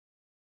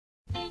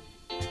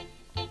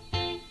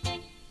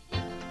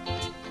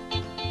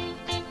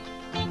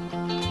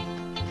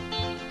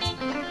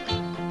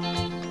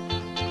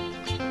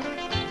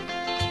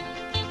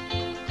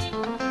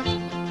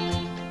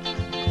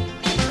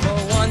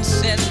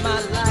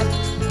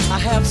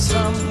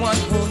someone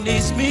who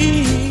needs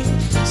me,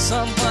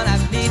 someone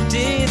I've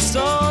needed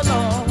so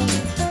long.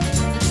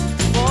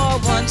 For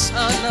once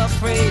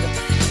unafraid,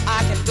 I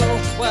can go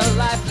where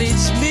life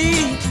leads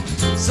me.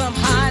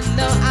 Somehow I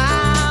know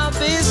I'll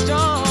be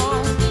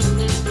strong.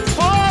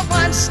 For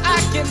once I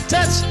can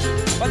touch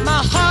what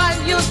my heart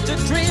used to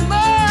dream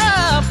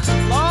of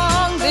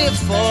long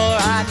before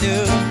I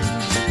knew.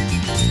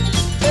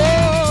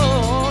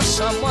 Oh,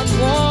 someone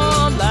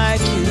warm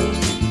like you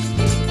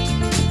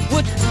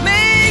would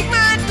make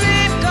my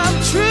dream come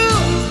true.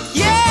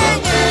 Yeah,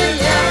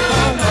 yeah, yeah.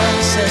 For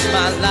once in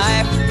my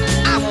life,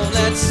 I won't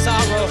let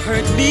sorrow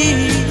hurt me,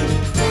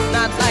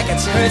 not like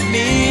it's hurt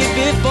me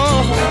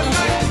before.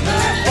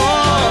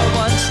 For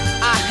once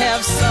I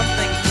have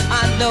something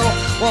I know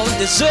won't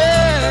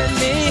desert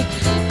me.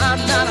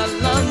 I'm not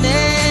alone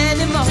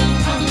anymore.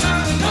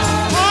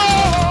 For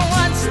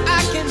once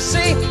I can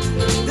say,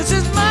 this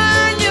is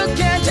mine, you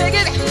can't take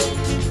it.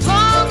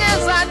 Long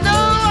as I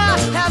know I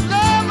have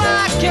love,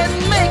 I can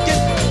make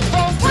it.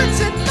 For once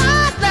in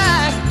my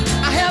life,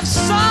 I have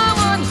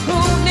someone who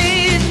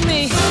needs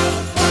me.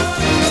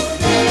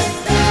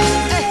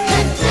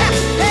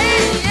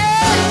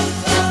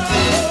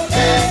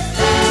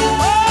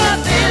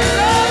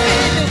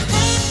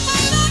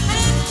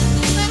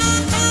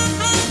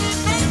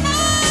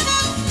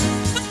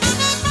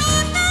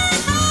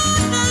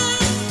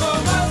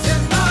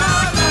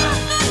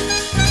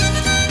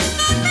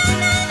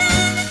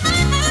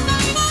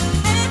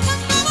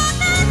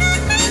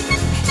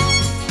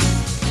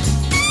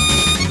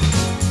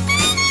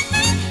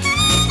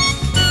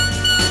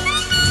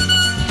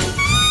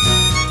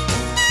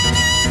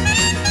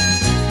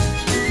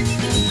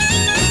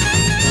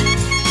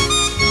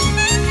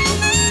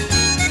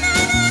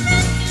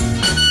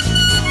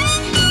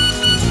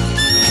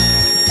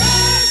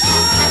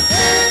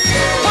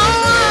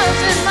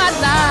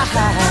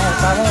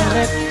 I won't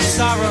let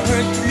sorrow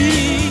hurt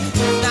me,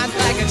 not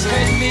like it's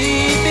hurt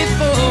me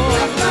before.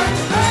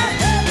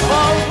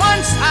 For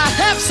once I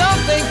have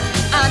something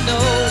I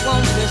know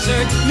won't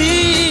desert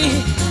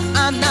me.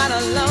 I'm not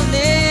alone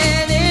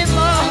anymore.